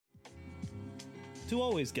To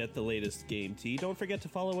always get the latest Game Tea, don't forget to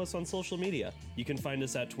follow us on social media. You can find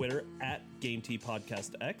us at Twitter at Game Tea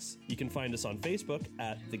Podcast X. You can find us on Facebook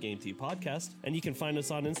at The Game Tea Podcast. And you can find us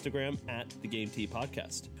on Instagram at The Game Tea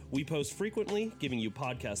Podcast. We post frequently, giving you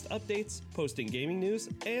podcast updates, posting gaming news,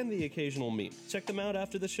 and the occasional meme. Check them out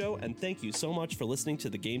after the show, and thank you so much for listening to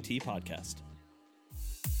The Game Tea Podcast.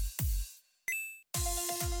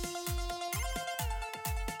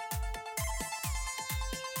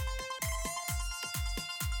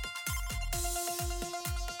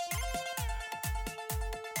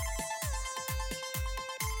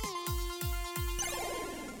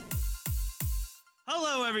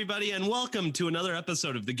 Hello, everybody, and welcome to another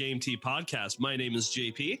episode of the Game Tea Podcast. My name is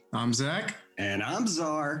JP. I'm Zach. And I'm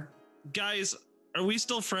Czar. Guys, are we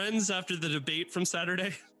still friends after the debate from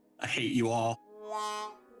Saturday? I hate you all.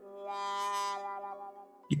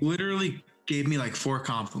 You literally gave me like 4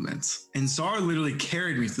 compliments, and Czar literally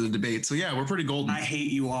carried me through the debate. So yeah, we're pretty golden. I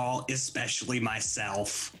hate you all, especially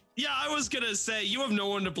myself. Yeah, I was going to say, you have no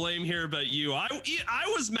one to blame here but you. I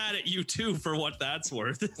was mad at you, too, for what that's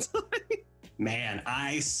worth. Man,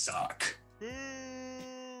 I suck.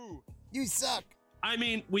 Boo! You suck. I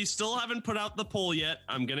mean, we still haven't put out the poll yet.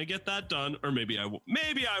 I'm going to get that done, or maybe I won't.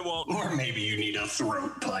 Maybe I won't. Or maybe you need a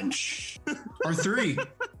throat punch. Or 3.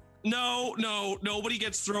 No, nobody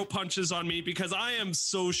gets throat punches on me because I am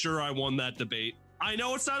so sure I won that debate. I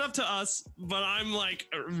know it's not up to us, but I'm like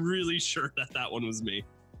really sure that one was me.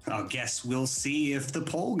 I guess we'll see if the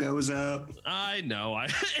poll goes up. I know.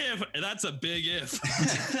 If that's a big if.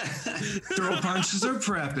 Throat punches are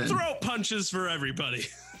prepping. Throat punches for everybody.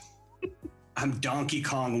 I'm Donkey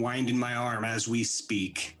Kong winding my arm as we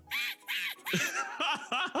speak.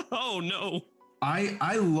 Oh, no.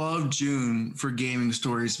 I love June for gaming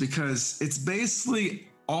stories because it's basically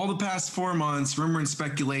all the past 4 months, rumor and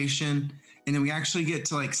speculation, and then we actually get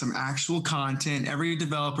to like some actual content. Every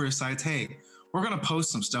developer decides, hey, we're going to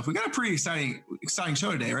post some stuff. We got a pretty exciting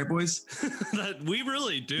show today, right, boys? That we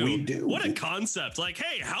really do. We do. What a concept. Like,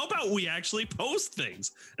 hey, how about we actually post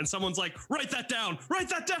things? And someone's like, write that down.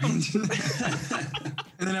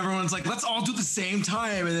 And then everyone's like, let's all do the same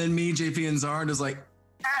time. And then me, JP, and Zard is like,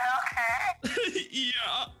 okay.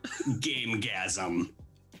 Yeah. Gamegasm.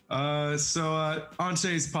 So on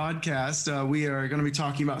today's podcast, we are going to be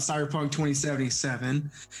talking about Cyberpunk 2077.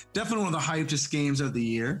 Definitely one of the hypest games of the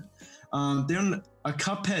year. Then a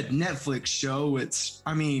Cuphead Netflix show, which,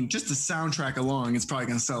 I mean, just the soundtrack alone is probably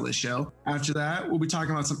going to sell this show. After that, we'll be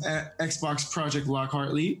talking about some Xbox Project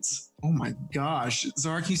Lockhart leaks. Oh my gosh.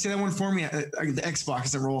 Zara, can you say that one for me? The Xbox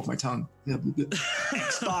doesn't roll off my tongue.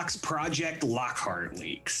 Xbox Project Lockhart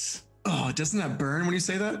leaks. Oh, doesn't that burn when you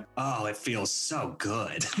say that? Oh, it feels so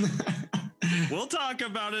good. We'll talk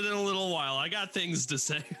about it in a little while. I got things to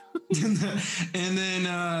say. And then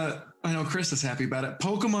I know Chris is happy about it.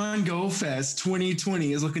 Pokemon Go Fest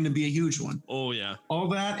 2020 is looking to be a huge one. Oh, yeah. All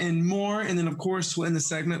that and more. And then, of course, we'll end the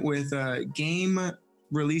segment with game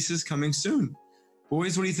releases coming soon.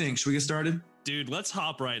 Boys, what do you think? Should we get started? Dude, let's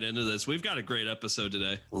hop right into this. We've got a great episode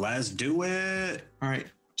today. Let's do it. All right.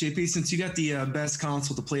 JP, since you got the best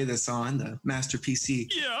console to play this on, the Master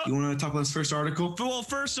PC, yeah, you want to talk about this first article? Well,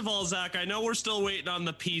 first of all, Zach, I know we're still waiting on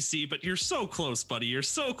the PC, but you're so close, buddy. You're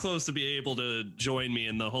so close to be able to join me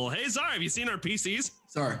in the whole, hey, Zara, have you seen our PCs?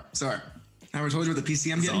 Sorry. I haven't told you what the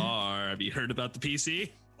PC I'm getting? Zara, have you heard about the PC?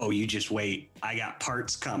 Oh, you just wait. I got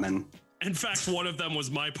parts coming. In fact, one of them was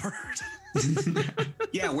my part.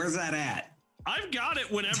 Yeah, where's that at? I've got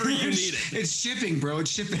it whenever you need it. It's shipping, bro.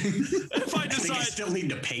 It's shipping. If I I think I decide, still need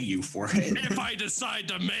to pay you for it. if I decide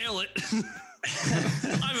to mail it,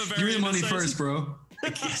 I'm a very Give me the money indecisive- first, bro. I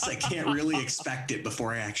guess I can't really expect it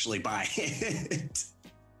before I actually buy it.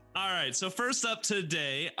 All right, so first up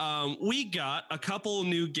today, we got a couple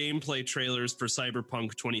new gameplay trailers for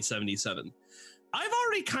Cyberpunk 2077. I've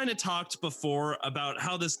already kind of talked before about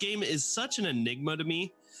how this game is such an enigma to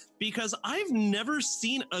me because I've never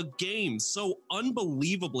seen a game so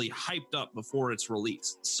unbelievably hyped up before its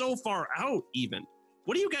release, so far out even.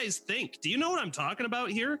 What do you guys think? Do you know what I'm talking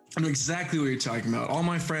about here? I know exactly what you're talking about. All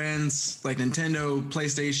my friends, like Nintendo,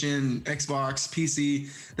 PlayStation, Xbox,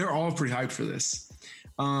 PC, they're all pretty hyped for this.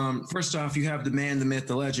 First off, you have the man, the myth,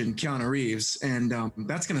 the legend, Keanu Reeves, and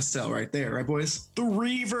that's going to sell right there, right, boys? The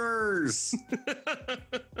Reavers!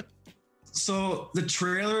 So the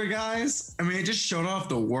trailer, guys, I mean, it just showed off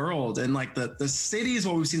the world, and like the city is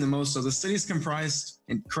what we've seen the most. So the city is comprised,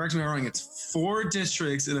 and correct me if I'm wrong, it's 4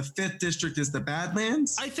 districts, and the 5th district is the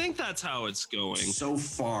Badlands. I think that's how it's going. So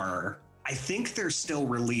far, I think they're still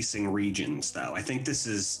releasing regions, though. I think this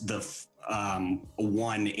is the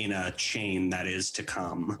one in a chain that is to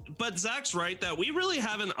come. But Zach's right that we really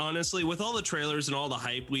haven't, honestly, with all the trailers and all the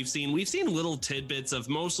hype we've seen little tidbits of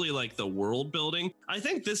mostly like the world building. I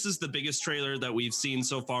think this is the biggest trailer that we've seen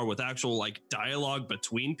so far with actual like dialogue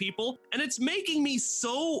between people. And it's making me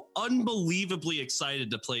so unbelievably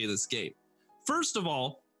excited to play this game. First of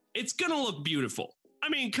all, it's going to look beautiful. I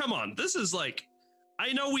mean, come on. This is like,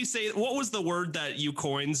 I know we say, what was the word that you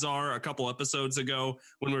coined, Czar, a couple episodes ago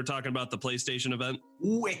when we were talking about the PlayStation event?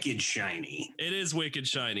 Wicked shiny. It is wicked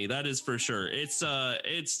shiny. That is for sure.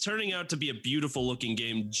 It's turning out to be a beautiful looking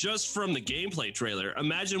game just from the gameplay trailer.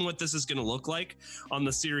 Imagine what this is going to look like on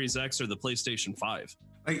the Series X or the PlayStation 5.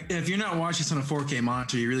 Like, if you're not watching this on a 4K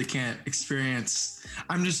monitor, you really can't experience.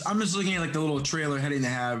 I'm just looking at like the little trailer heading they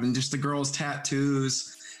have, and just the girls'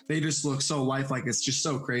 tattoos. They just look so lifelike. It's just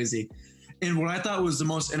so crazy. And what I thought was the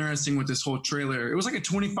most interesting with this whole trailer, it was like a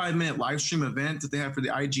 25-minute live stream event that they have for the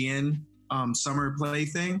IGN summer play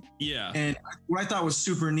thing. Yeah. And what I thought was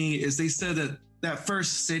super neat is they said that that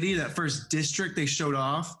first city, that first district they showed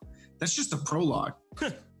off, that's just a prologue.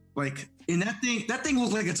 Like, and that thing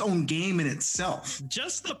looked like its own game in itself.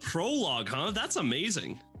 Just the prologue, huh? That's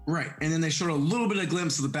amazing. Right. And then they showed a little bit of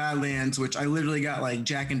glimpse of the Badlands, which I literally got like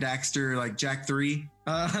Jack and Daxter, like Jack 3,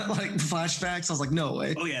 like flashbacks. I was like, no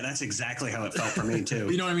way. Oh yeah, that's exactly how it felt for me too.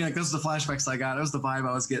 You know what I mean? Like, those are the flashbacks I got. That was the vibe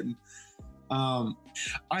I was getting.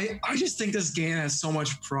 I just think this game has so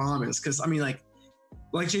much promise because, I mean, like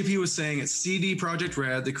JP was saying, it's CD Projekt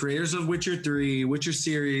Red, the creators of Witcher 3, Witcher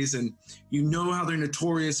series, and you know how they're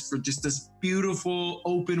notorious for just this beautiful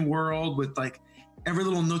open world with like every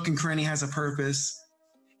little nook and cranny has a purpose.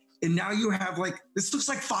 And now you have like, this looks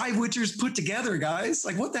like 5 Witchers put together, guys.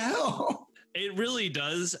 Like, what the hell? It really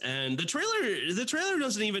does. And the trailer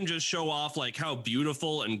doesn't even just show off like how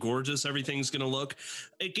beautiful and gorgeous everything's going to look.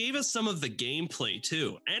 It gave us some of the gameplay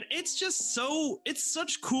too. And it's just it's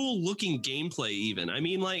such cool looking gameplay even. I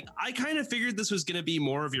mean, like, I kind of figured this was going to be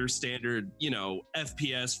more of your standard,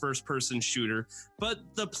 FPS first person shooter, but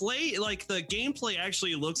the gameplay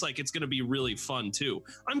actually looks like it's going to be really fun too.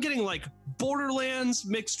 I'm getting like Borderlands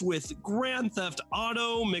mixed with Grand Theft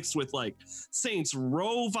Auto mixed with like Saints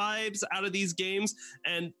Row vibes out of these games,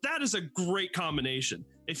 and that is a great combination.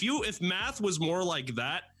 If math was more like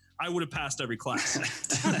that, I would have passed every class.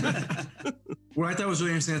 What I thought was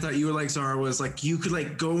really interesting, I thought you were like, Zara, was like you could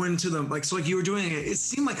like go into the so like you were doing it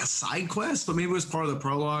seemed like a side quest, but maybe it was part of the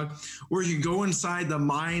prologue where you go inside the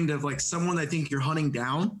mind of like someone I think you're hunting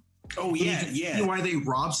down. Oh yeah, yeah. See why they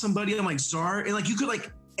robbed somebody. I'm like, Zara, and like you could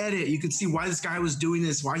like edit, you could see why this guy was doing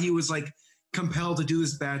this, why he was like compelled to do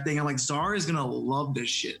this bad thing. I'm like, Czar is gonna love this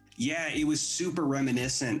shit. Yeah, it was super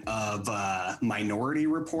reminiscent of Minority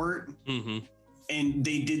Report. Mm-hmm. And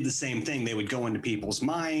they did the same thing. They would go into people's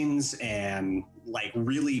minds and like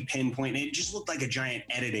really pinpoint. It just looked like a giant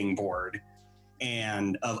editing board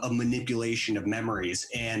and a manipulation of memories.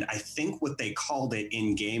 And I think what they called it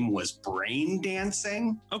in game was brain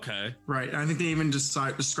dancing. Okay. Right. I think they even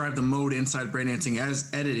described the mode inside brain dancing as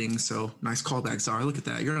editing. So nice callback, Czar. Look at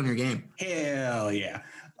that. You're on your game. Hell yeah.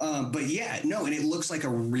 But yeah, no, and it looks like a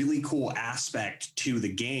really cool aspect to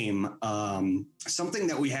the game. Something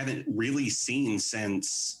that we haven't really seen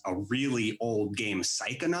since a really old game,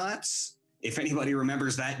 Psychonauts. If anybody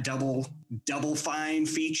remembers that double fine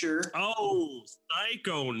feature. Oh,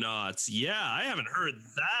 Psychonauts. Yeah, I haven't heard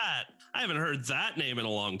that. I haven't heard that name in a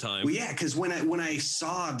long time. Well, yeah, because when I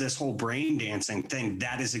saw this whole brain dancing thing,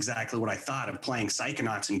 that is exactly what I thought of playing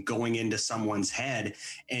Psychonauts and going into someone's head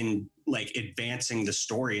and like advancing the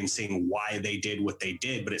story and seeing why they did what they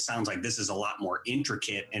did. But it sounds like this is a lot more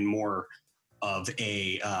intricate and more of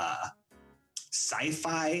a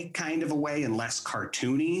sci-fi kind of a way and less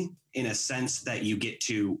cartoony, in a sense that you get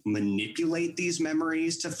to manipulate these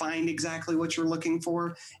memories to find exactly what you're looking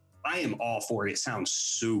for. I am all for it. It sounds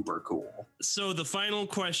super cool. So the final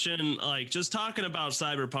question, like just talking about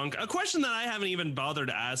Cyberpunk, a question that I haven't even bothered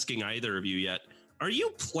asking either of you yet. Are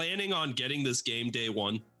you planning on getting this game day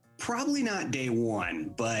one? Probably not day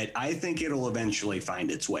one, but I think it'll eventually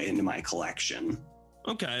find its way into my collection.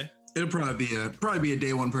 Okay. It'll probably be a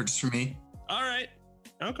day one purchase for me. All right.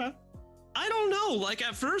 Okay. I don't know. Like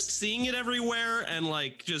at first seeing it everywhere and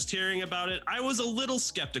like just hearing about it, I was a little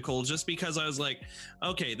skeptical just because I was like,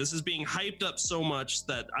 okay, this is being hyped up so much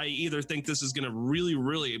that I either think this is going to really,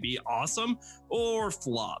 really be awesome or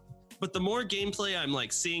flop. But the more gameplay I'm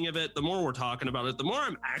like seeing of it, the more we're talking about it, the more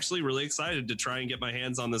I'm actually really excited to try and get my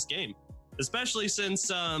hands on this game, especially since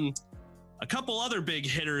a couple other big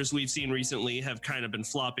hitters we've seen recently have kind of been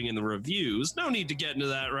flopping in the reviews. No need to get into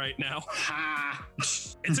that right now.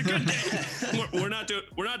 It's a good day. We're not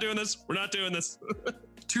doing this. We're not doing this.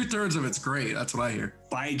 2/3 of it's great. That's what I hear.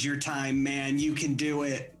 Bide your time, man. You can do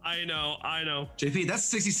it. I know. JP, that's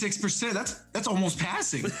 66%. That's almost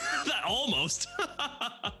passing. That almost.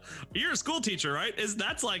 You're a school teacher, right?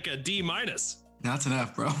 That's like a D-. That's an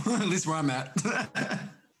F, bro. At least where I'm at.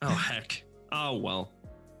 Oh, heck. Oh, well.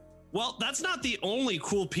 Well, that's not the only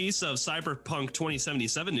cool piece of Cyberpunk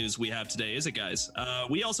 2077 news we have today, is it, guys?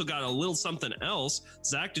 We also got a little something else.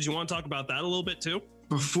 Zach, did you want to talk about that a little bit too?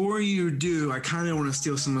 Before you do, I kind of want to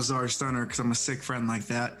steal some Azar's thunder because I'm a sick friend like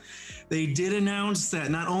that. They did announce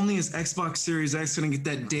that not only is Xbox Series X going to get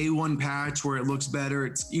that day one patch where it looks better,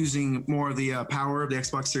 it's using more of the power of the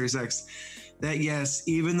Xbox Series X, that yes,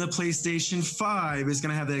 even the PlayStation 5 is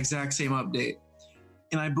going to have the exact same update.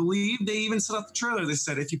 And I believe they even set up the trailer. They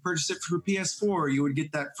said if you purchase it for PS4, you would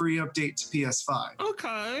get that free update to PS5.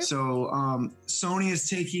 Okay. So Sony is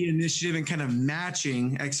taking initiative and kind of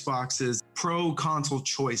matching Xbox's pro console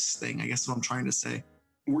choice thing, I guess is what I'm trying to say.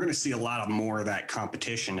 We're going to see a lot of more of that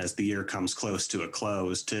competition as the year comes close to a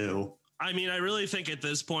close, too. I mean, I really think at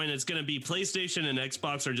this point it's going to be PlayStation and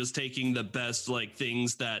Xbox are just taking the best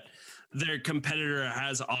things that their competitor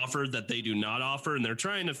has offered that they do not offer, and they're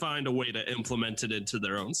trying to find a way to implement it into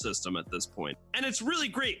their own system at this point. And it's really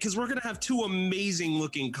great because we're going to have two amazing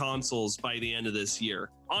looking consoles by the end of this year.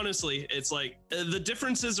 Honestly, it's like the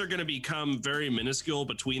differences are going to become very minuscule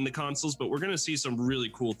between the consoles, but we're going to see some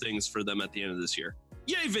really cool things for them at the end of this year.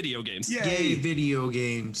 Yay, video games. Yay, video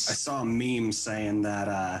games. I saw a meme saying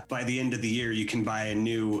that by the end of the year, you can buy a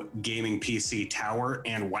new gaming PC tower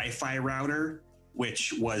and Wi-Fi router,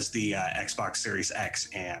 which was the Xbox Series X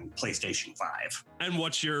and PlayStation 5. And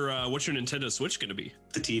what's your Nintendo Switch going to be?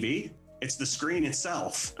 The TV? It's the screen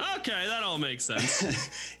itself. Okay, that all makes sense.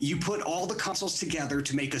 You put all the consoles together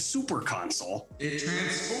to make a super console. It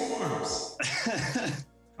transforms.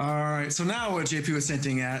 All right, so now what JP was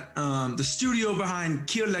hinting at, the studio behind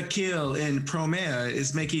Kill la Kill and Promare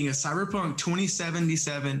is making a Cyberpunk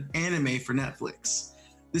 2077 anime for Netflix.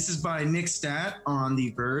 This is by Nick Stat on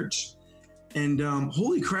The Verge. And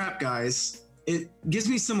holy crap, guys, it gives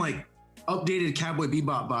me some updated Cowboy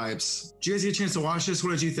Bebop vibes. Did you guys get a chance to watch this?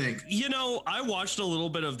 What did you think? You know, I watched a little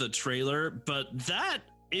bit of the trailer, but that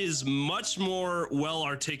is much more well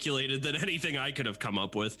articulated than anything I could have come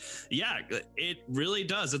up with. Yeah, it really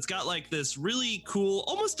does. It's got this really cool,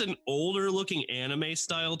 almost an older looking anime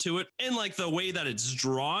style to it, and the way that it's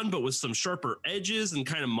drawn, but with some sharper edges and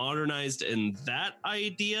kind of modernized in that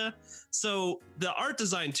idea. So the art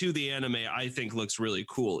design to the anime, I think, looks really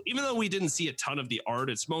cool. Even though we didn't see a ton of the art,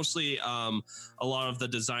 it's mostly a lot of the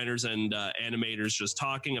designers and animators just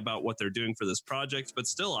talking about what they're doing for this project. But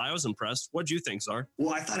still, I was impressed. What'd you think, Zar?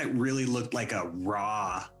 Well, I thought it really looked like a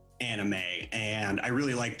raw anime, and I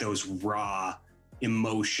really like those raw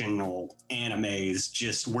emotional animes,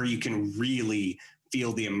 just where you can really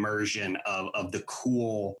feel the immersion of the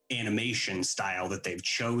cool animation style that they've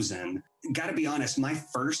chosen. Gotta be honest, my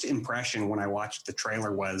first impression when I watched the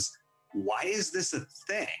trailer was, why is this a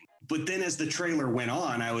thing? But then as the trailer went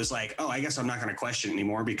on, I was like, oh, I guess I'm not going to question it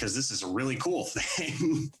anymore because this is a really cool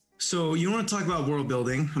thing. So you want to talk about world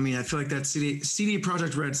building? I mean, I feel like that's CD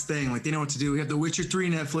Projekt Red's thing. They know what to do. We have The Witcher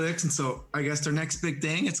 3 Netflix, and so I guess their next big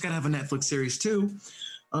thing, it's got to have a Netflix series too.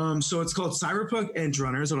 So it's called Cyberpunk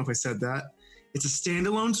Edgerunners. I don't know if I said that. It's a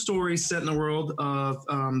standalone story set in the world of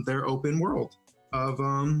their open world of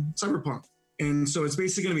Cyberpunk. And so it's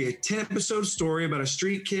basically going to be a 10-episode story about a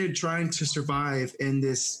street kid trying to survive in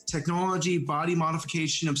this technology, body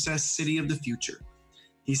modification, obsessed city of the future.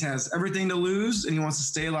 He has everything to lose, and he wants to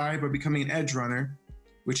stay alive by becoming an edge runner,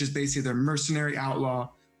 which is basically their mercenary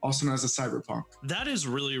outlaw, also known as a cyberpunk. That is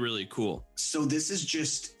really, really cool. So this is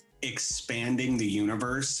just expanding the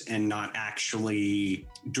universe and not actually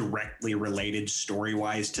directly related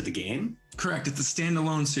story-wise to the game? Correct. It's a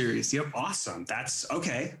standalone series. Yep. Awesome. That's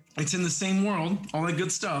okay. It's in the same world, all that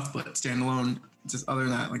good stuff, but standalone. Just other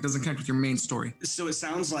than that, doesn't connect with your main story. So it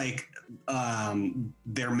sounds like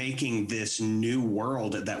they're making this new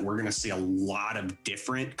world that we're going to see a lot of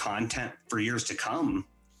different content for years to come.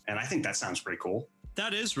 And I think that sounds pretty cool.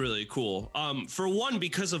 That is really cool. For one,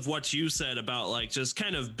 because of what you said about just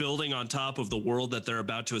kind of building on top of the world that they're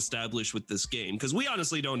about to establish with this game, because we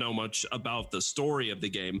honestly don't know much about the story of the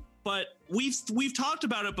game, but we've talked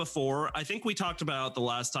about it before. I think we talked about the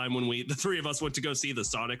last time when the three of us went to go see the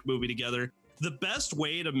Sonic movie together. The best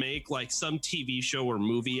way to make some TV show or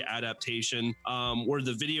movie adaptation where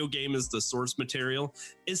the video game is the source material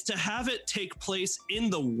is to have it take place in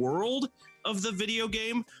the world of the video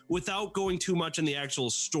game without going too much in the actual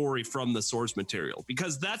story from the source material,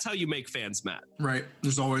 because that's how you make fans mad. Right.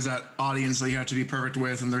 There's always that audience that you have to be perfect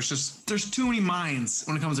with. And there's too many minds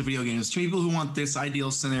when it comes to video games. Too many people who want this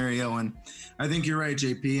ideal scenario. And I think you're right,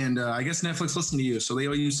 JP. And I guess Netflix listened to you, so they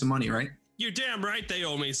owe you some money, right? You're damn right they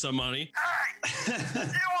owe me some money. Hey, you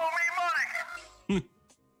owe me money.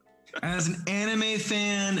 As an anime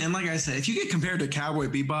fan, and like I said, if you get compared to Cowboy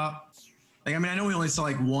Bebop, like, I mean, I know we only saw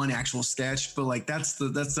like one actual sketch, but like that's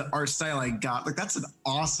the art style I got. Like, that's an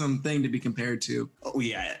awesome thing to be compared to. Oh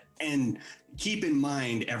yeah, and keep in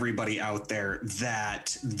mind, everybody out there,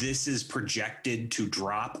 that this is projected to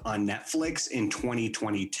drop on Netflix in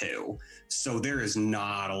 2022. So there is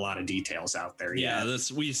not a lot of details out there yet. Yeah,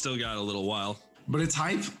 we still got a little while. But it's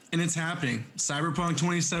hype and it's happening. Cyberpunk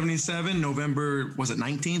 2077, November, was it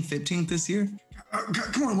 19th, 15th this year?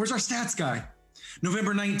 Come on, where's our stats guy?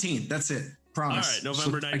 November 19th. That's it. Promise. All right,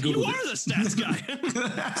 November 19th. You are the stats guy.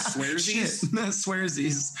 Swaresies?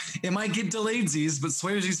 Swaresies. It might get Delaysies, but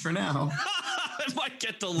Swaresies for now. It might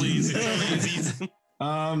get Delaysies.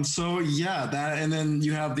 So yeah, that, and then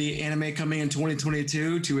you have the anime coming in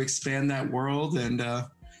 2022 to expand that world, and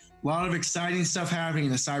a lot of exciting stuff happening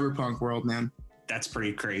in the cyberpunk world, man. That's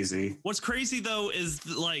pretty crazy. What's crazy though is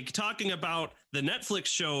like talking about the Netflix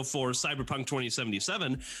show for Cyberpunk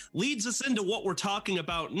 2077 leads us into what we're talking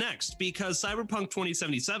about next, because Cyberpunk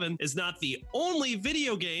 2077 is not the only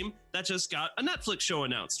video game that just got a Netflix show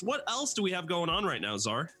announced. What else do we have going on right now,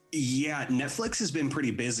 Czar? Yeah, Netflix has been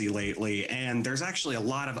pretty busy lately, and there's actually a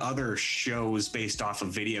lot of other shows based off of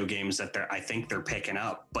video games that I think they're picking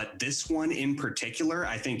up. But this one in particular,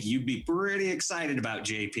 I think you'd be pretty excited about,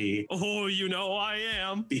 JP. Oh, you know I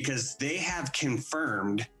am. Because they have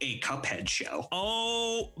confirmed a Cuphead show.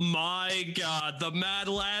 Oh my God, the Mad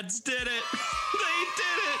Lads did it. They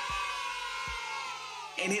did it.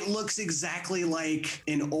 And it looks exactly like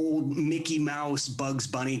an old Mickey Mouse Bugs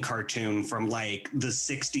Bunny cartoon from like the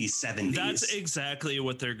 60s, 70s. That's exactly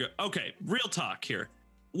what they're okay, real talk here.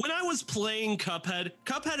 When I was playing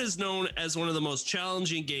Cuphead is known as one of the most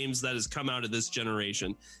challenging games that has come out of this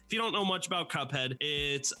generation. If you don't know much about Cuphead,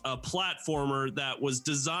 it's a platformer that was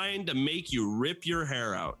designed to make you rip your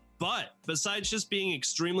hair out. But besides just being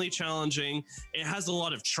extremely challenging, it has a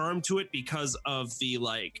lot of charm to it because of the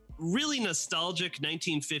like really nostalgic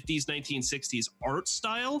 1950s, 1960s art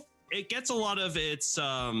style. It gets a lot of its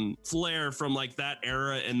flair from like that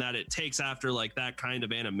era, and that it takes after like that kind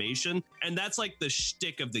of animation. And that's like the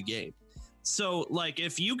shtick of the game. So like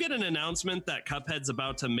if you get an announcement that Cuphead's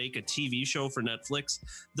about to make a TV show for Netflix,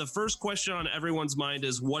 the first question on everyone's mind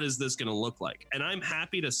is, what is this going to look like? And I'm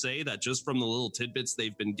happy to say that just from the little tidbits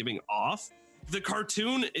they've been giving off, the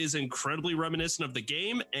cartoon is incredibly reminiscent of the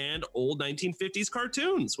game and old 1950s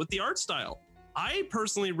cartoons with the art style. I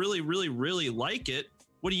personally really like it.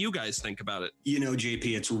 What do you guys think about it? You know,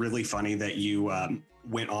 JP, it's really funny that you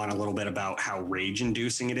went on a little bit about how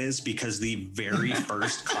rage-inducing it is, because the very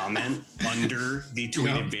first comment under the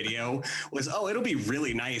tweeted video was, oh, it'll be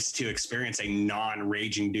really nice to experience a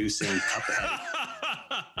non-rage-inducing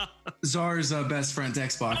Cuphead. Czar's best friend's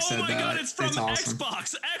Xbox said that. Oh my God, it's from awesome.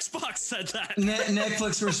 Xbox. Xbox said that.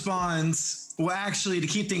 Netflix responds, well, actually, to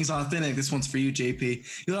keep things authentic, this one's for you,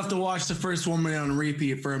 JP. You'll have to watch the first 1 minute on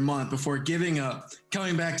repeat for a month before giving up,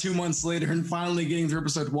 coming back 2 months later, and finally getting through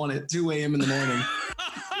episode 1 at 2 a.m. in the morning.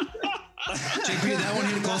 JP, that one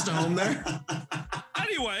hit close to home there.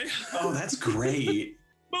 Anyway. Oh, that's great.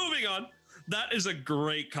 Moving on. That is a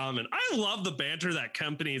great comment. I love the banter that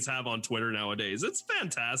companies have on Twitter nowadays. It's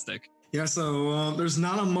fantastic. Yeah, so there's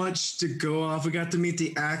not much to go off. We got to meet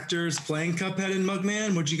the actors playing Cuphead and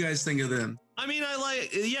Mugman. What'd you guys think of them? I mean,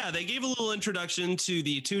 they gave a little introduction to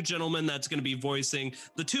the two gentlemen that's going to be voicing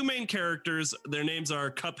the two main characters. Their names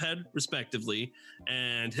are Cuphead, respectively,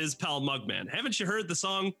 and his pal Mugman. Haven't you heard the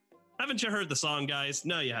song? Haven't you heard the song, guys?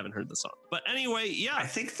 No, you haven't heard the song. But anyway, yeah. I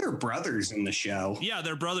think they're brothers in the show. Yeah,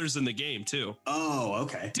 they're brothers in the game, too. Oh,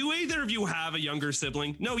 okay. Do either of you have a younger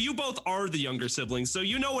sibling? No, you both are the younger siblings, so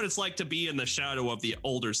you know what it's like to be in the shadow of the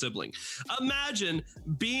older sibling. Imagine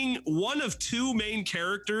being one of two main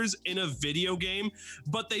characters in a video game,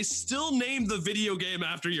 but they still named the video game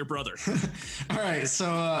after your brother. All right, so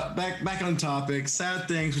back on topic. Sad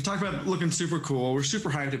things. We talked about looking super cool. We're super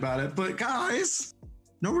hyped about it. But guys,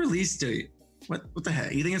 no release date. What the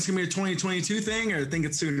heck? You think it's gonna be a 2022 thing, or think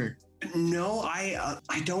it's sooner? No, I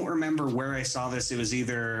don't remember where I saw this. It was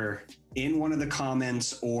either in one of the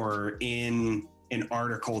comments or in an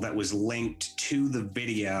article that was linked to the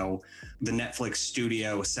video. The Netflix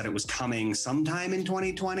studio said it was coming sometime in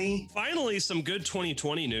 2020. Finally, some good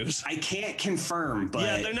 2020 news. I can't confirm, but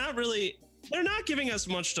yeah, they're not really. they're not giving us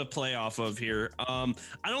much to play off of here. I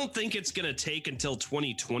don't think it's going to take until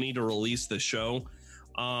 2020 to release the show,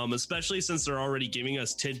 especially since they're already giving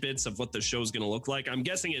us tidbits of what the show's going to look like. I'm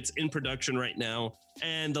guessing it's in production right now,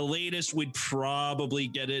 and the latest we'd probably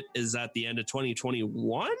get it is at the end of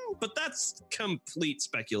 2021, but that's complete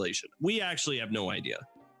speculation. We actually have no idea.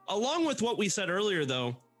 Along with what we said earlier,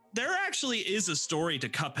 though, there actually is a story to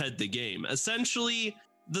Cuphead the game. Essentially,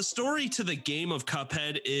 the story to the game of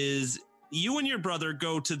Cuphead is you and your brother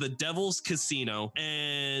go to the Devil's Casino,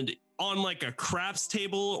 and on like a craps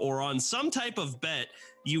table or on some type of bet,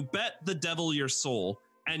 you bet the devil your soul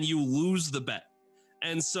and you lose the bet.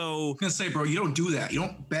 And so I was gonna say, bro, you don't do that. You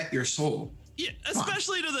don't bet your soul. Yeah,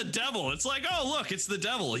 especially to the devil. It's like, oh, look, it's the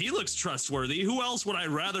devil. He looks trustworthy. Who else would I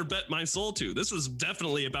rather bet my soul to? This was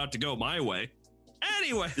definitely about to go my way.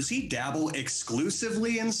 Anyway. Does he dabble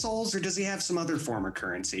exclusively in souls, or does he have some other form of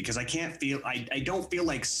currency? Because I don't feel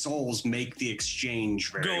like souls make the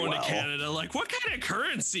exchange very well. Going to Canada, like, what kind of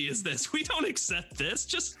currency is this? We don't accept this.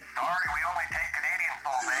 Just Sorry, we only take Canadian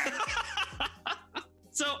souls, eh?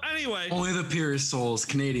 so anyway. Only the purest souls,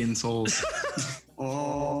 Canadian souls.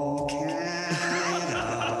 Oh, Canada.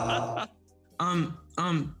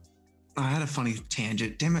 I had a funny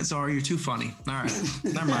tangent. Damn it, Zara, you're too funny. All right,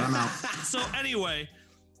 never mind, I'm out. So anyway,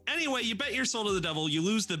 you bet your soul to the devil, you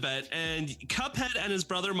lose the bet, and Cuphead and his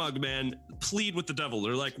brother Mugman plead with the devil.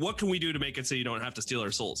 They're like, what can we do to make it so you don't have to steal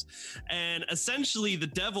our souls? And essentially the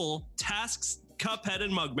devil tasks Cuphead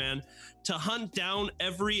and Mugman to hunt down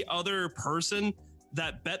every other person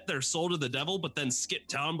that bet their soul to the devil, but then skip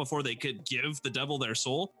town before they could give the devil their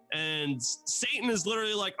soul. And Satan is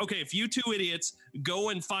literally like, okay, if you two idiots go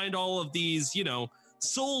and find all of these,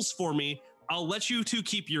 souls for me, I'll let you two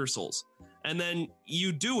keep your souls. And then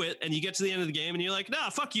you do it and you get to the end of the game and you're like, nah,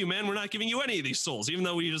 fuck you, man. We're not giving you any of these souls, even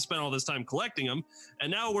though we just spent all this time collecting them. And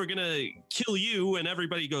now we're going to kill you and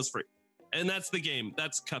everybody goes free. And that's the game.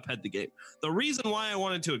 That's Cuphead the game. The reason why I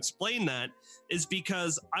wanted to explain that is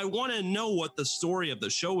because I want to know what the story of the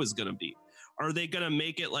show is going to be. Are they going to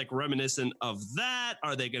make it like reminiscent of that?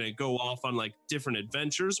 Are they going to go off on like different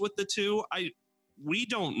adventures with the two? We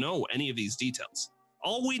don't know any of these details.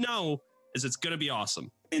 All we know is it's going to be awesome.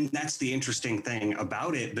 And that's the interesting thing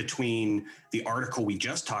about it between the article we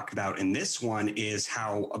just talked about and this one is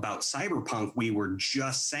how about Cyberpunk, we were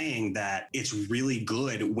just saying that it's really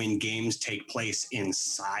good when games take place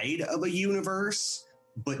inside of a universe,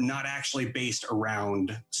 but not actually based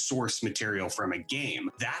around source material from a game.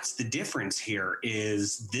 That's the difference here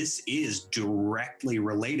is this is directly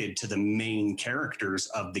related to the main characters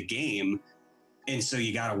of the game. And so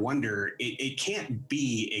you got to wonder, it can't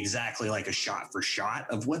be exactly like a shot for shot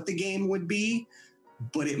of what the game would be,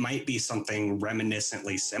 but it might be something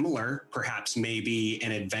reminiscently similar, perhaps maybe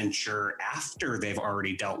an adventure after they've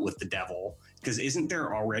already dealt with the devil. Because isn't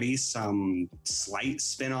there already some slight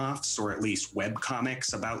spin-offs or at least web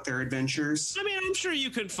comics about their adventures? I mean, I'm sure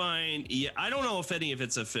you could find, I don't know if any of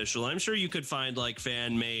it's official. I'm sure you could find like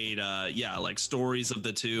fan-made, like stories of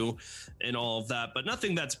the two and all of that, but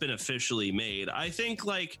nothing that's been officially made. I think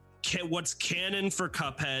like what's canon for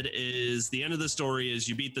Cuphead is the end of the story is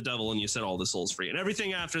you beat the devil and you set all the souls free, and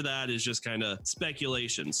everything after that is just kind of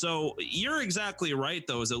speculation. So you're exactly right,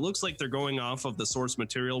 though, is it looks like they're going off of the source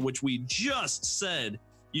material, which we just said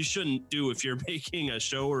you shouldn't do if you're making a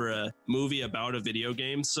show or a movie about a video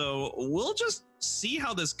game. So we'll just see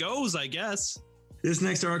how this goes, I guess. This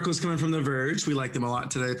next article is coming from The Verge. We like them a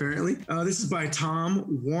lot today, apparently. This is by Tom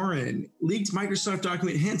Warren. Leaked Microsoft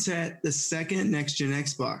document hints at the second next-gen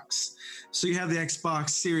Xbox. So you have the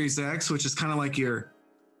Xbox Series X, which is kind of like your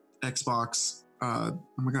Xbox.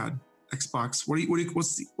 Xbox.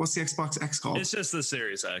 What's the Xbox X called? It's just the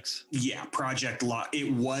Series X. Yeah, Project Lock.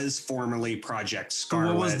 It was formerly Project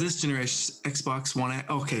Scarlet. What was this generation? Xbox One?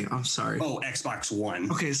 Okay, I'm sorry. Oh, Xbox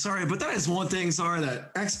One. Okay, sorry, but that is one thing, sorry,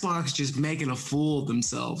 that Xbox just making a fool of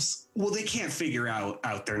themselves. Well, they can't figure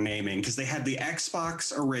out their naming because they had the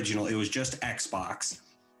Xbox original. It was just Xbox.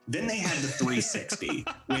 Then they had the 360,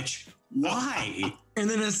 which why? And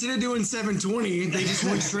then instead of doing 720, they just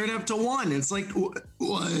went straight up to 1. It's like, what?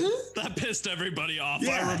 That pissed everybody off.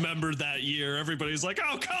 Yeah. I remember that year. Everybody's like,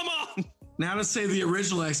 oh, come on. Now to say the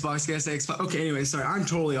original Xbox, guess Xbox. Okay, anyway, sorry, I'm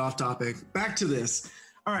totally off topic. Back to this.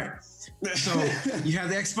 All right. So you have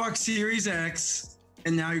the Xbox Series X,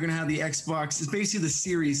 and now you're going to have the Xbox. It's basically the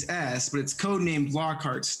Series S, but it's codenamed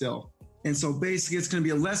Lockhart still. And so basically it's going to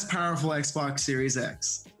be a less powerful Xbox Series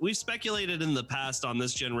X. We've speculated in the past on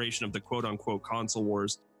this generation of the quote unquote console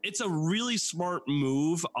wars. It's a really smart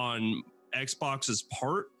move on Xbox's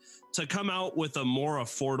part to come out with a more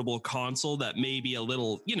affordable console that may be a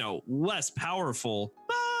little, less powerful,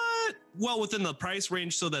 but well within the price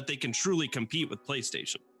range so that they can truly compete with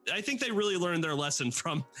PlayStation. I think they really learned their lesson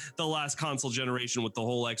from the last console generation with the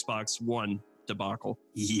whole Xbox One debacle.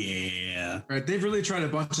 Yeah. Right. They've really tried a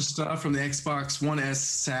bunch of stuff from the Xbox One S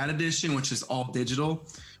Sad Edition, which is all digital,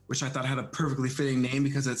 which I thought had a perfectly fitting name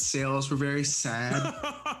because its sales were very sad.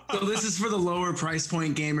 So this is for the lower price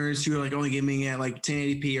point gamers who are like only gaming at like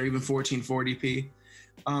 1080p or even 1440p.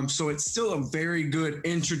 So it's still a very good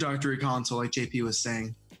introductory console, like JP was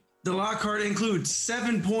saying. The lock card includes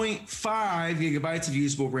 7.5 gigabytes of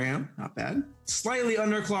usable RAM, not bad. Slightly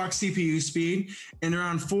underclocked CPU speed and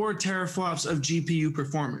around 4 teraflops of GPU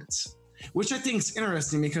performance, which I think is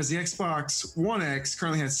interesting because the Xbox One X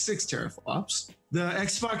currently has 6 teraflops. The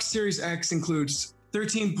Xbox Series X includes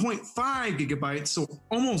 13.5 gigabytes, so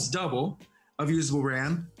almost double of usable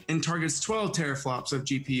RAM, and targets 12 teraflops of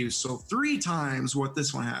GPU, so 3 times what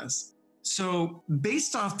this one has. So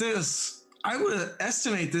based off this, I would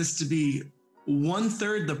estimate this to be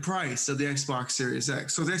 1/3 the price of the Xbox Series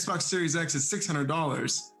X. So the Xbox Series X is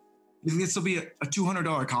 $600. You think this will be a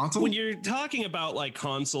 $200 console? When you're talking about like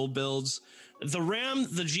console builds, the RAM,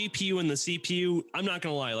 the GPU, and the CPU, I'm not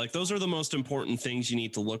going to lie, like those are the most important things you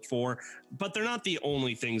need to look for, but they're not the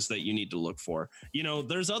only things that you need to look for. You know,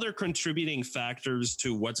 there's other contributing factors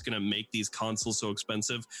to what's going to make these consoles so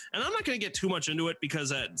expensive. And I'm not going to get too much into it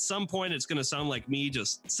because at some point it's going to sound like me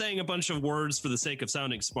just saying a bunch of words for the sake of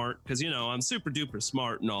sounding smart because, you know, I'm super duper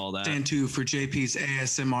smart and all that. Stand tuned for JP's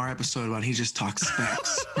ASMR episode when he just talks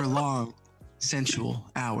specs for a long, sensual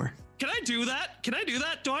hour. Can I do that? Can I do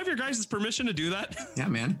that? Do I have your guys' permission to do that? Yeah,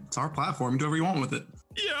 man. It's our platform. Do whatever you want with it.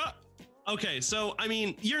 Yeah. Okay, so, I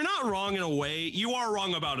mean, you're not wrong in a way. You are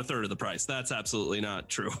wrong about 1/3 of the price. That's absolutely not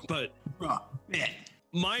true. But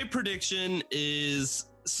my prediction is,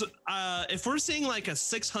 if we're seeing like a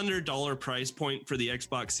 $600 price point for the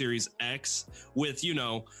Xbox Series X with, you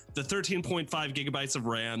know, the 13.5 gigabytes of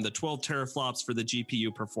RAM, the 12 teraflops for the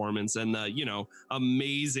GPU performance, and the, you know,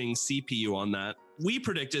 amazing CPU on that, we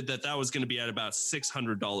predicted that that was going to be at about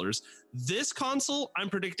 $600. This console,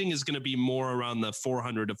 I'm predicting, is going to be more around the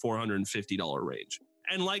 $400 to $450 range.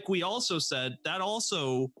 And like we also said, that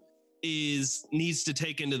also needs to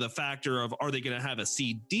take into the factor of, are they going to have a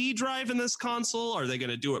CD drive in this console? Are they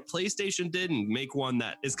going to do what PlayStation did and make one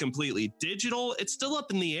that is completely digital? It's still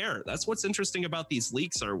up in the air. That's what's interesting about these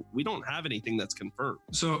leaks, are we don't have anything that's confirmed.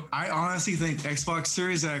 So I honestly think Xbox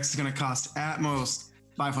Series X is going to cost at most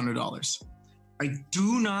 $500. I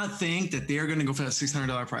do not think that they're going to go for that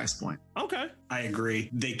 $600 price point. Okay. I agree.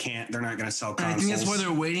 They can't. They're not going to sell consoles. And I think that's why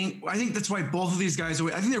they're waiting. I think that's why both of these guys are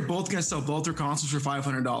waiting. I think they're both going to sell both their consoles for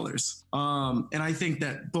 $500. And I think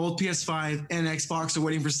that both PS5 and Xbox are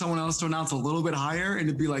waiting for someone else to announce a little bit higher and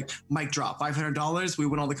to be like, mic drop, $500, we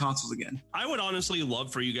win all the consoles again. I would honestly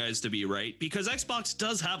love for you guys to be right because Xbox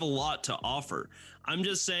does have a lot to offer. I'm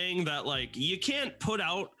just saying that, like, you can't put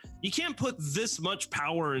this much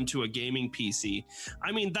power into a gaming PC.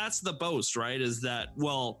 I mean, that's the boast, right? Is that,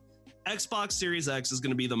 well, Xbox Series X is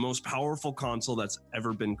going to be the most powerful console that's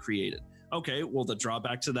ever been created. Okay, well, the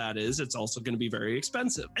drawback to that is it's also going to be very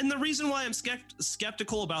expensive. And the reason why I'm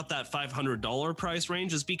skeptical about that $500 price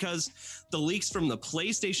range is because the leaks from the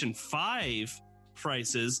PlayStation 5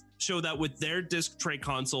 prices show that with their disc tray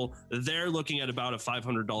console, they're looking at about a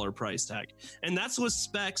 $500 price tag. And that's with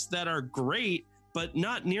specs that are great, but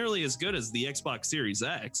not nearly as good as the Xbox Series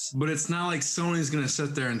X. But it's not like Sony's going to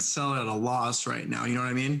sit there and sell it at a loss right now. You know what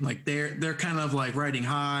I mean? Like they're kind of like riding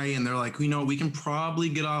high and they're like, you know, we can probably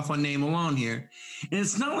get off on name alone here. And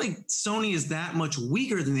it's not like Sony is that much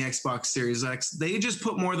weaker than the Xbox Series X. They just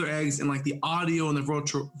put more of their eggs in like the audio and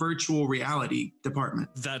the virtual reality department.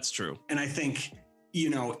 That's true. And I think, you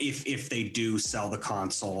know, if they do sell the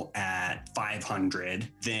console at 500,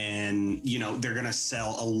 then, you know, they're going to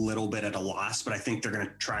sell a little bit at a loss, but I think they're going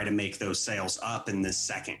to try to make those sales up in this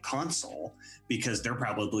second console because they're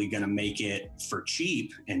probably going to make it for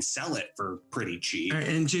cheap and sell it for pretty cheap.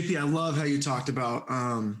 And JP, I love how you talked about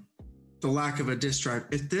the lack of a disc drive.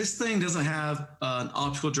 If this thing doesn't have an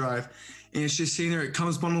optical drive and it's just sitting there, it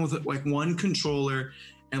comes bundled with like one controller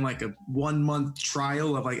and like a 1 month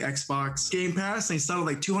trial of like Xbox Game Pass, and they sell it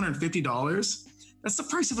like $250. That's the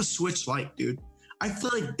price of a Switch Lite, dude. I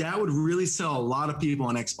feel like that would really sell a lot of people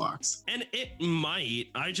on Xbox. And it might.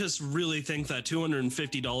 I just really think that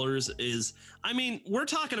 $250 is, I mean, we're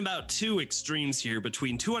talking about two extremes here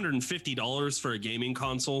between $250 for a gaming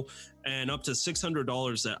console and up to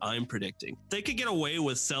 $600 that I'm predicting. They could get away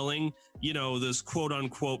with selling, you know, this quote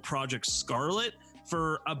unquote Project Scarlet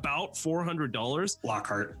for about $400.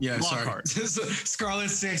 Lockhart. Yeah, Lockhart. sorry.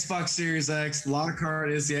 Scarlet's the Xbox Series X.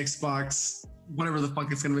 Lockhart is the Xbox whatever the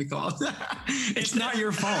fuck it's going to be called. It's not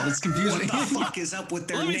your fault. It's confusing. What the fuck is up with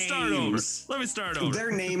their names? Let me start over.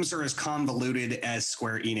 Their names are as convoluted as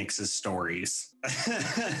Square Enix's stories.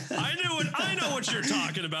 I know what you're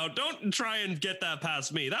talking about. Don't try and get that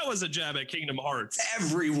past me. That was a jab at Kingdom Hearts.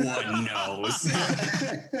 Everyone knows.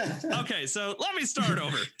 Okay, so let me start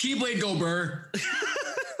over. Keyblade go burr.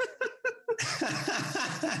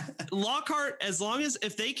 Lockhart, as long as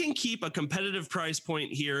if they can keep a competitive price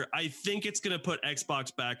point here, I think it's going to put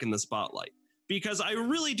Xbox back in the spotlight. Because I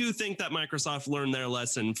really do think that Microsoft learned their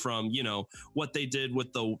lesson from, what they did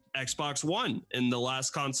with the Xbox One in the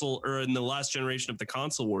last console or in the last generation of the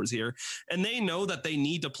console wars here. And they know that they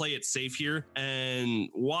need to play it safe here and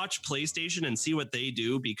watch PlayStation and see what they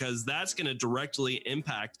do, because that's going to directly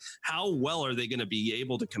impact how well are they going to be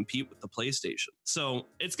able to compete with the PlayStation. So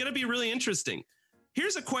it's going to be really interesting.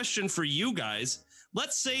 Here's a question for you guys.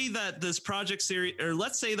 Let's say that this project series, or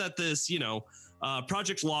let's say that this,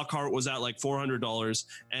 Project Lockhart was at like $400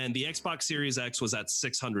 and the Xbox Series X was at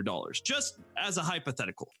 $600. Just as a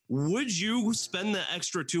hypothetical, would you spend the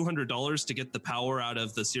extra $200 to get the power out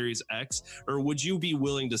of the Series X, or would you be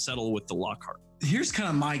willing to settle with the Lockhart? Here's kind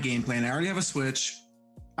of my game plan. I already have a Switch.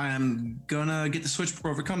 I'm gonna get the Switch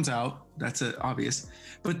before it comes out. That's obvious.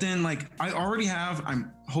 But then,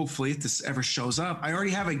 hopefully if this ever shows up, I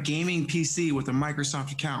already have a gaming PC with a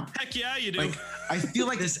Microsoft account. Heck yeah, you do. I feel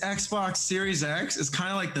like this Xbox Series X is kind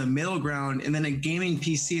of like the middle ground, and then a gaming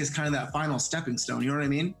PC is kind of that final stepping stone. You know what I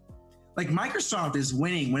mean? Like, Microsoft is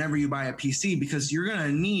winning whenever you buy a PC, because you're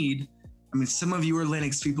gonna need, some of you are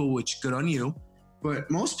Linux people, which good on you.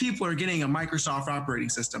 But most people are getting a Microsoft operating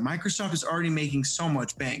system. Microsoft is already making so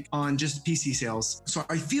much bank on just PC sales. So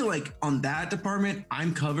I feel like on that department,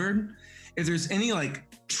 I'm covered. If there's any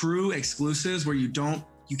true exclusives where you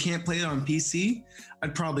can't play it on PC,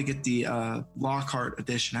 I'd probably get the Lockhart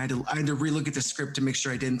edition. I had to relook at the script to make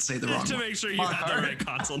sure I didn't say the wrong one. To make sure you had the right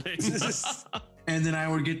console names. And then I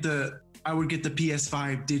would get the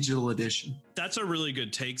PS5 digital edition. That's a really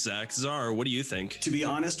good take, Zach. Czar, what do you think? To be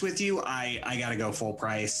honest with you, I gotta go full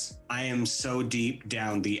price. I am so deep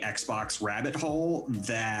down the Xbox rabbit hole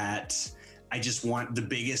that I just want the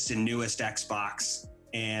biggest and newest Xbox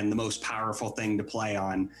and the most powerful thing to play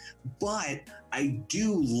on. But I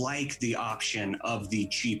do like the option of the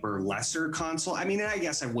cheaper, lesser console. I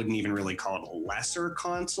guess I wouldn't even really call it a lesser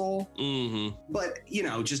console, but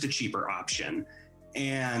just a cheaper option.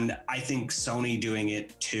 And I think Sony doing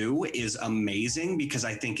it too is amazing, because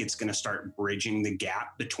I think it's going to start bridging the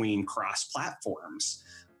gap between cross platforms.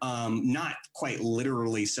 Not quite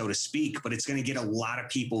literally, so to speak, but it's going to get a lot of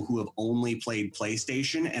people who have only played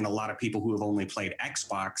PlayStation and a lot of people who have only played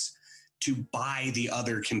Xbox to buy the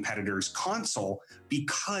other competitor's console,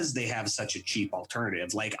 because they have such a cheap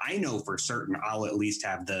alternative. Like, I know for certain I'll at least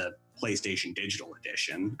have the PlayStation Digital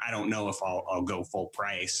Edition. I don't know if I'll go full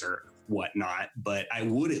price or whatnot, but I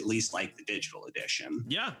would at least like the digital edition.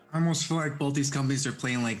 Yeah. I almost feel like both these companies are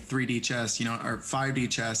playing like 3D chess, or 5D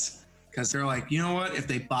chess, because they're like, you know what? If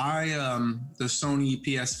they buy the Sony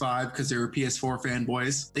PS5 because they were PS4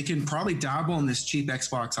 fanboys, they can probably dabble in this cheap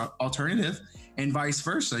Xbox alternative, and vice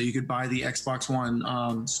versa. You could buy the Xbox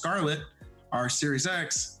One Scarlet, our Series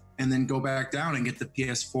X, and then go back down and get the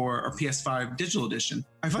PS4 or PS5 digital edition.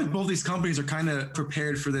 I feel like both these companies are kind of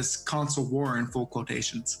prepared for this console war in full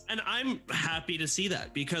quotations. And I'm happy to see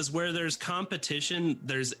that, because where there's competition,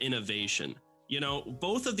 there's innovation.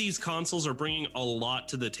 Both of these consoles are bringing a lot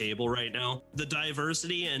to the table right now. The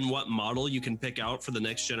diversity and what model you can pick out for the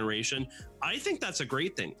next generation, I think that's a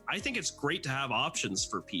great thing. I think it's great to have options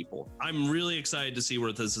for people. I'm really excited to see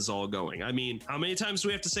where this is all going. How many times do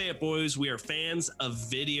we have to say it, boys? We are fans of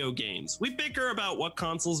video games. We bicker about what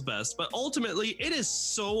console's best, but ultimately it is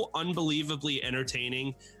so unbelievably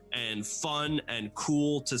entertaining and fun and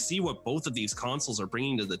cool to see what both of these consoles are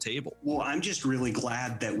bringing to the table. Well, I'm just really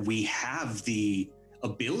glad that we have the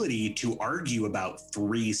ability to argue about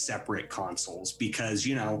 3 separate consoles, because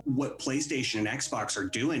what PlayStation and Xbox are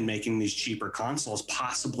doing, making these cheaper consoles,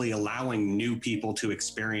 possibly allowing new people to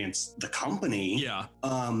experience the company. Yeah.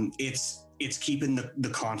 It's keeping the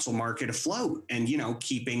console market afloat, and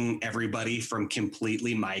keeping everybody from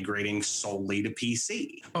completely migrating solely to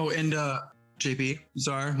PC. Oh, and JP,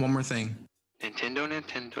 Czar, one more thing. Nintendo.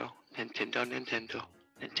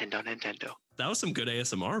 That was some good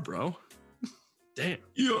ASMR, bro. Damn.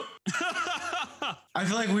 Yeah. I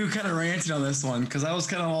feel like we kind of ranted on this one, because I was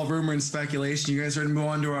kind of all rumor and speculation. You guys ready to move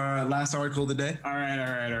on to our last article of the day? All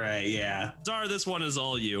right. Yeah. Czar, this one is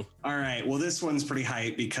all you. All right. Well, this one's pretty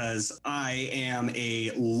hype, because I am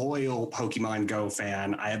a loyal Pokemon Go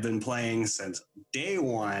fan. I have been playing since day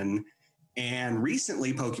one. And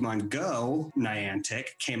recently, Pokemon Go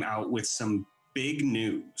Niantic came out with some big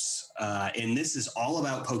news. And this is all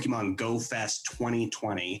about Pokemon Go Fest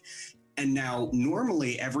 2020. And now,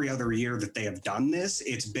 normally, every other year that they have done this,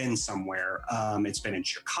 it's been somewhere. It's been in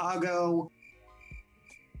Chicago.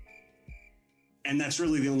 And that's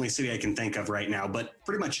really the only city I can think of right now, but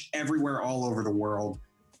pretty much everywhere all over the world.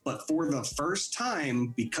 But for the first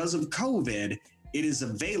time, because of COVID, it is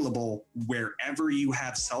available wherever you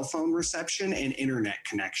have cell phone reception and internet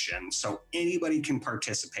connection. So anybody can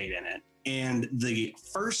participate in it. And the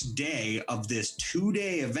first day of this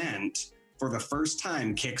 2-day event for the first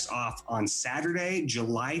time kicks off on Saturday,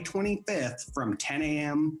 July 25th from 10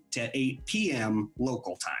 a.m. to 8 p.m.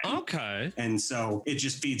 local time. Okay. And so it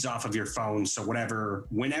just feeds off of your phone. So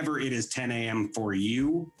whenever it is 10 a.m. for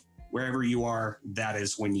you, wherever you are, that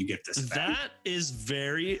is when you get this event. That is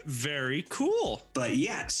very, very cool. But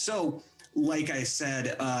yeah, so like I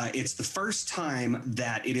said, it's the first time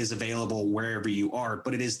that it is available wherever you are,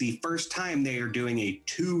 but it is the first time they are doing a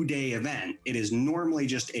 2-day event. It is normally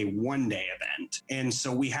just a 1-day event. And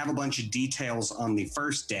so we have a bunch of details on the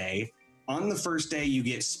first day. On the first day, you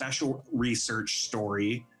get special research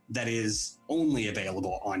story that is only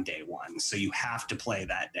available on day 1. So you have to play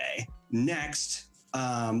that day. Next,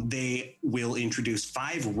 they will introduce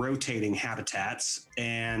 5 rotating habitats,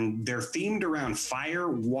 and they're themed around fire,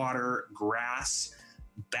 water, grass,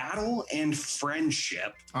 battle, and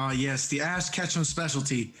friendship. Yes, the Ash Ketchum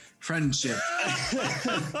specialty, friendship.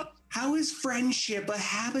 How is friendship a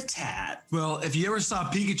habitat? Well, if you ever saw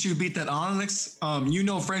Pikachu beat that Onix, you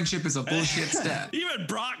know friendship is a bullshit stat. Even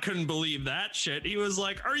Brock couldn't believe that shit. He was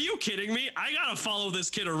like, are you kidding me? I gotta follow this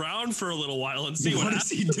kid around for a little while and see What is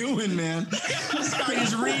he doing, man? This guy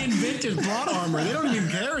just reinvented plot armor. They don't even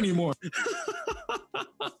care anymore.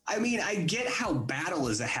 I mean, I get how battle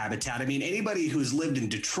is a habitat. I mean, anybody who's lived in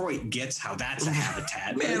Detroit gets how that's a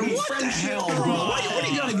habitat. Man, I mean, what the hell, bro? What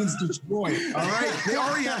do you got against Detroit? All right, they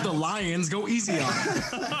already have the Lions. Go easy on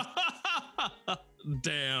it.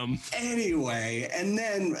 Damn. Anyway, and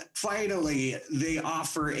then finally, they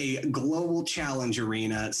offer a global challenge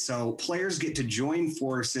arena. So players get to join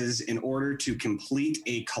forces in order to complete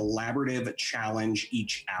a collaborative challenge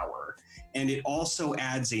each hour. And it also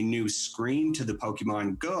adds a new screen to the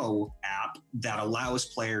Pokemon Go app that allows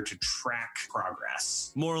player to track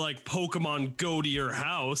progress. More like Pokemon go to your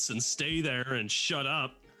house and stay there and shut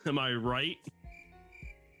up. Am I right?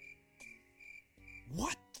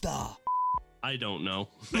 What the? I don't know.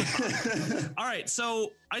 All right,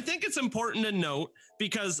 so I think it's important to note,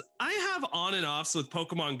 because I have on and offs with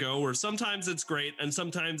Pokemon Go where sometimes it's great and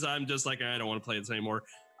sometimes I'm just like, I don't want to play this anymore.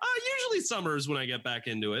 Usually summers when I get back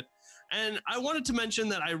into it. And I wanted to mention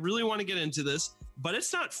that I really want to get into this, but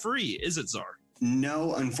it's not free, is it, Czar?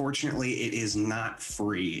 No, unfortunately, it is not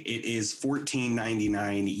free. It is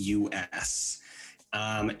 $14.99 US.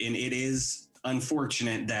 And it is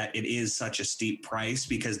unfortunate that it is such a steep price,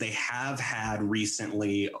 because they have had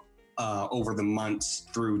recently, over the months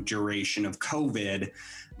through duration of COVID,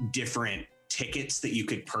 different tickets that you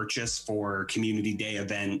could purchase for community day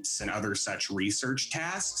events and other such research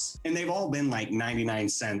tasks. And they've all been like 99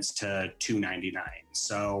 cents to $2.99.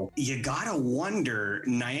 So you gotta wonder,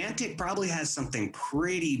 Niantic probably has something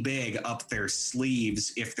pretty big up their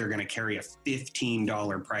sleeves if they're gonna carry a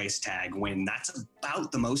 $15 price tag, when that's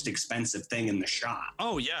about the most expensive thing in the shop.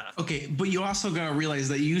 Oh, yeah. Okay, but you also gotta realize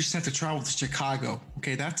that you used to have to travel to Chicago.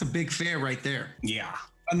 Okay, that's a big fair right there. Yeah.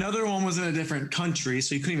 Another one was in a different country,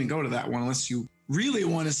 so you couldn't even go to that one unless you really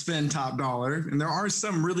want to spend top dollar. And there are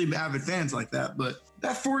some really avid fans like that. But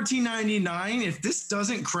that $14.99, if this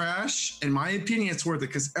doesn't crash, in my opinion, it's worth it,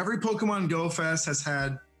 because every Pokemon Go Fest has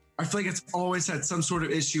had, I feel like it's always had some sort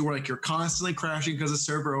of issue where like you're constantly crashing because of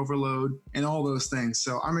server overload and all those things.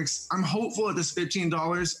 So I'm hopeful that this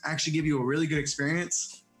 $15 actually give you a really good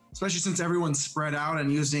experience, especially since everyone's spread out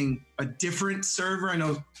and using a different server. I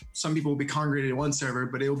know some people will be congregated in one server,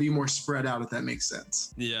 but it will be more spread out, if that makes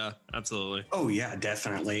sense. Yeah, absolutely. Oh, yeah,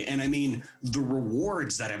 definitely. And I mean, the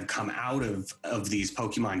rewards that have come out of these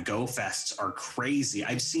Pokemon Go Fests are crazy.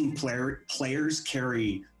 I've seen players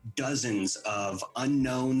carry dozens of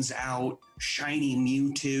unknowns out, shiny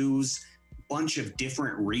Mewtwo's, bunch of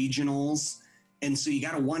different regionals. And so you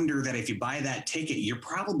got to wonder that if you buy that ticket, you're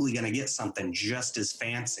probably going to get something just as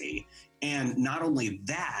fancy. And not only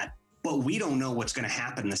that, but we don't know what's going to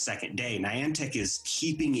happen the second day. Niantic is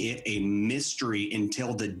keeping it a mystery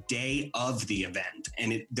until the day of the event.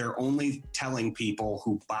 And they're only telling people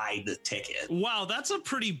who buy the ticket. Wow, that's a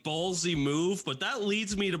pretty ballsy move, but that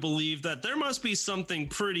leads me to believe that there must be something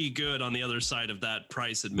pretty good on the other side of that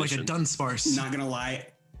price admission. Like a Dunsparce. Not going to lie.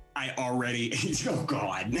 I already, oh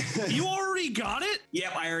God. You already got it?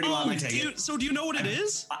 Yep, I already bought my ticket. Do you know what it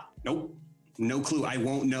is? Nope. No clue. I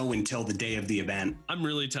won't know until the day of the event. I'm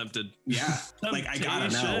really tempted. Yeah. Like, I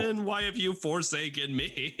gotta know. Why have you forsaken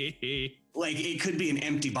me? Like, it could be an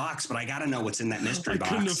empty box, but I gotta know what's in that mystery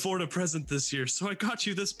box. I couldn't afford a present this year, so I got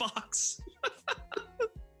you this box.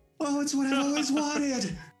 Oh, it's what I've always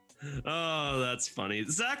wanted. Oh, that's funny.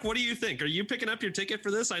 Zach, what do you think? Are you picking up your ticket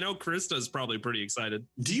for this? I know Krista's probably pretty excited.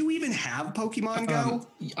 Do you even have Pokemon Go?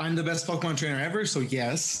 I'm the best Pokemon trainer ever, so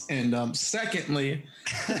yes. And secondly,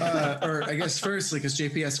 or I guess firstly, because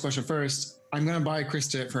JP asked the question first, I'm going to buy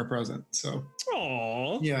Krista it for a present. So,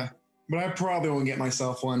 Aww. Yeah. But I probably won't get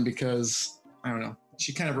myself one because, I don't know,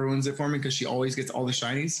 she kind of ruins it for me because she always gets all the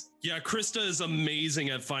shinies. Yeah, Krista is amazing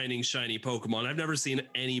at finding shiny Pokemon. I've never seen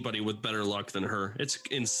anybody with better luck than her. It's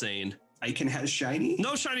insane. Icon has shiny?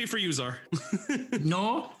 No shiny for you, Czar.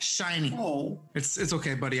 No shiny. Oh. It's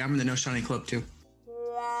okay, buddy. I'm in the no shiny club too.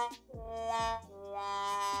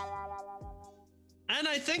 And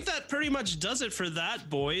I think that pretty much does it for that,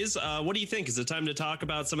 boys. What do you think? Is it time to talk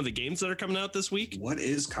about some of the games that are coming out this week? What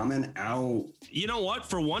is coming out? You know what?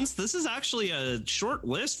 For once, this is actually a short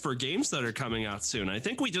list for games that are coming out soon. I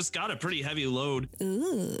think we just got a pretty heavy load.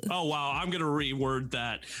 Ooh. Oh, wow. I'm going to reword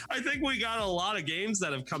that. I think we got a lot of games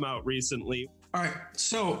that have come out recently. All right,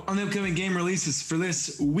 so on the upcoming game releases for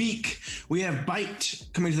this week, we have Bite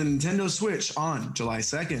coming to the Nintendo Switch on July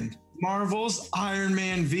 2nd. Marvel's Iron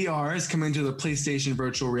Man VR is coming to the PlayStation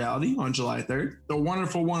Virtual Reality on July 3rd. The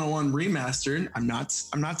Wonderful 101 Remastered, I'm not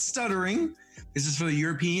stuttering. This is for the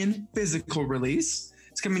European physical release.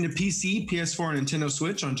 It's coming to PC, PS4, and Nintendo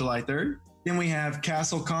Switch on July 3rd. Then we have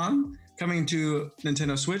Castle Con coming to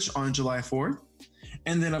Nintendo Switch on July 4th.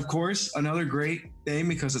 And then, of course, another great thing,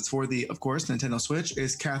 because it's for the, of course, Nintendo Switch,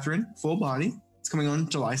 is Catherine Full Body. It's coming on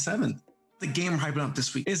July 7th. The game we're hyping up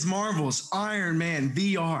this week is Marvel's Iron Man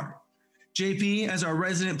VR. JP, as our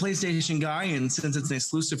resident PlayStation guy, and since it's an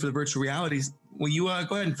exclusive for the virtual realities, will you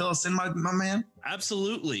go ahead and fill us in, my man?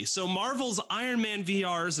 Absolutely. So Marvel's Iron Man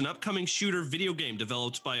VR is an upcoming shooter video game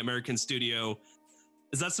developed by American studio.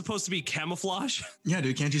 Is that supposed to be Camouflage? Yeah,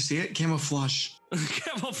 dude, can't you see it? Camouflage.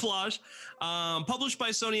 Camouflage. Published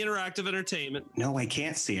by Sony Interactive Entertainment. No, I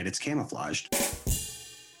can't see it. It's camouflaged.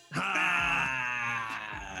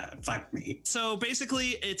 Fuck me. So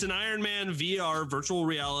basically, it's an Iron Man VR virtual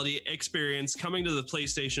reality experience coming to the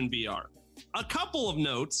PlayStation VR. A couple of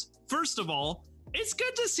notes. First of all, it's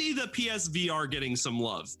good to see the PSVR getting some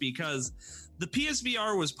love, because the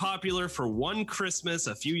PSVR was popular for one Christmas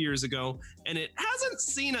a few years ago, and it hasn't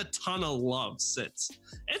seen a ton of love since.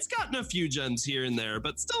 It's gotten a few gems here and there,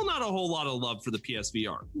 but still not a whole lot of love for the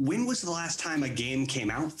PSVR. When was the last time a game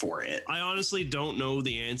came out for it? I honestly don't know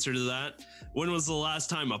the answer to that. When was the last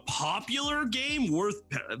time a popular game worth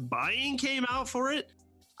buying came out for it?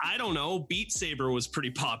 I don't know. Beat Saber was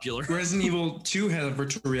pretty popular. Resident Evil 2 had a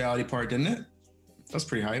virtual reality part, didn't it? That's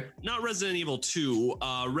pretty hype. Not Resident Evil 2.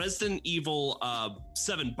 Resident Evil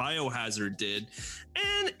 7 Biohazard did,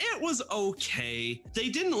 and it was okay. They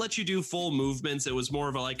didn't let you do full movements. It was more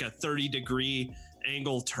of like a 30-degree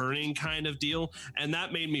angle turning kind of deal, and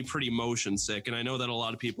that made me pretty motion sick, and I know that a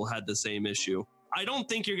lot of people had the same issue. I don't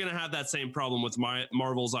think you're going to have that same problem with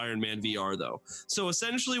Marvel's Iron Man VR, though. So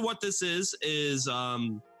essentially what this is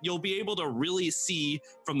you'll be able to really see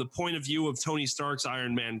from the point of view of Tony Stark's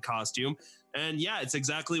Iron Man costume. And yeah, it's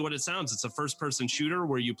exactly what it sounds. It's a first-person shooter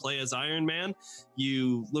where you play as Iron Man.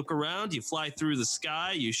 You look around, you fly through the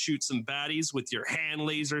sky, you shoot some baddies with your hand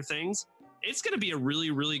laser things. It's going to be a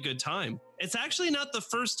really, really good time. It's actually not the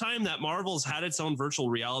first time that Marvel's had its own virtual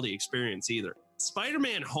reality experience either.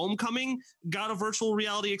 Spider-Man Homecoming got a virtual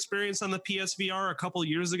reality experience on the PSVR a couple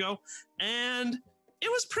years ago, and it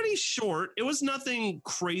was pretty short. It was nothing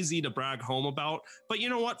crazy to brag home about, but you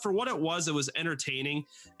know what? For what it was entertaining.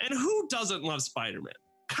 And who doesn't love Spider-Man?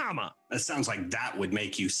 Come on. That sounds like that would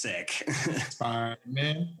make you sick.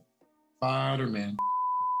 Spider-Man.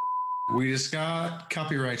 We just got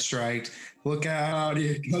copyright strike. Look out,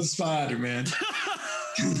 here goes Spider-Man.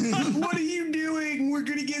 What are you doing? We're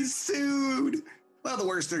going to get sued. Well, the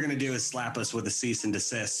worst they're going to do is slap us with a cease and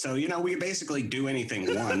desist. So, we basically do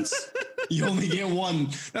anything once. You only get one.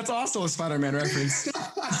 That's also a Spider-Man reference.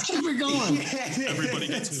 Let's keep it going. Yes. Everybody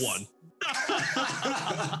gets one.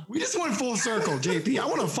 We just went full circle, JP. I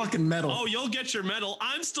want a fucking medal. Oh, you'll get your medal.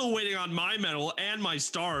 I'm still waiting on my medal and my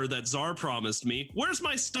star that Czar promised me. Where's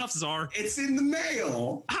my stuff, Czar? It's in the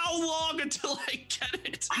mail. How long until I get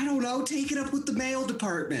it? I don't know. Take it up with the mail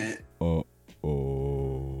department. All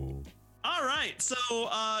right. So,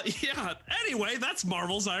 yeah. Anyway, that's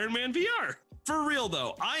Marvel's Iron Man VR. For real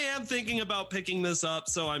though, I am thinking about picking this up.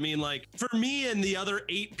 So I mean, like, for me and the other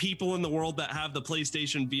 8 people in the world that have the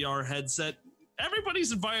PlayStation VR headset,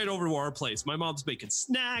 everybody's invited over to our place. My mom's making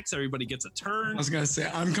snacks. Everybody gets a turn. I was gonna say,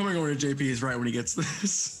 I'm coming over to JP's right when he gets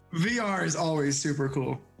this. VR is always super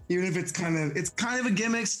cool. Even if it's kind of a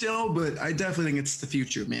gimmick still, but I definitely think it's the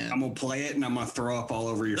future, man. I'm gonna play it and I'm gonna throw up all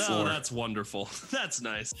over your floor. Oh, that's wonderful. That's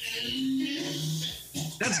nice.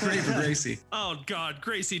 That's great for Gracie. Oh God,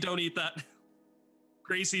 Gracie, don't eat that.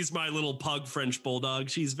 Gracie's my little pug French bulldog.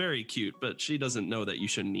 She's very cute, but she doesn't know that you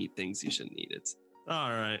shouldn't eat things you shouldn't eat. It's all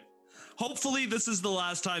right. Hopefully this is the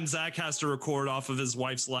last time Zach has to record off of his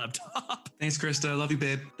wife's laptop. Thanks, Krista. Love you,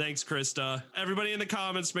 babe. Thanks, Krista. Everybody in the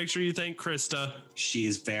comments, make sure you thank Krista.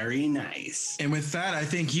 She's very nice. And with that, I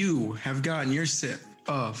think you have gotten your sip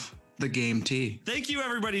of the Game Tea. Thank you,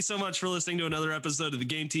 everybody, so much for listening to another episode of the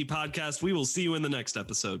Game Tea podcast. We will see you in the next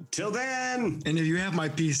episode. Till then. And if you have my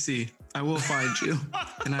PC, I will find you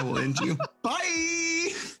and I will end you. Bye.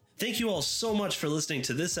 Thank you all so much for listening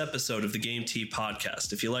to this episode of the Game Tea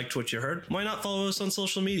podcast. If you liked what you heard, why not follow us on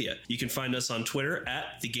social media? You can find us on Twitter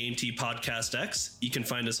at the Game Tea Podcast X. You can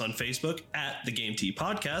find us on Facebook at the Game Tea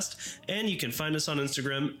Podcast, and you can find us on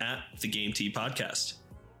Instagram at the Game Tea Podcast.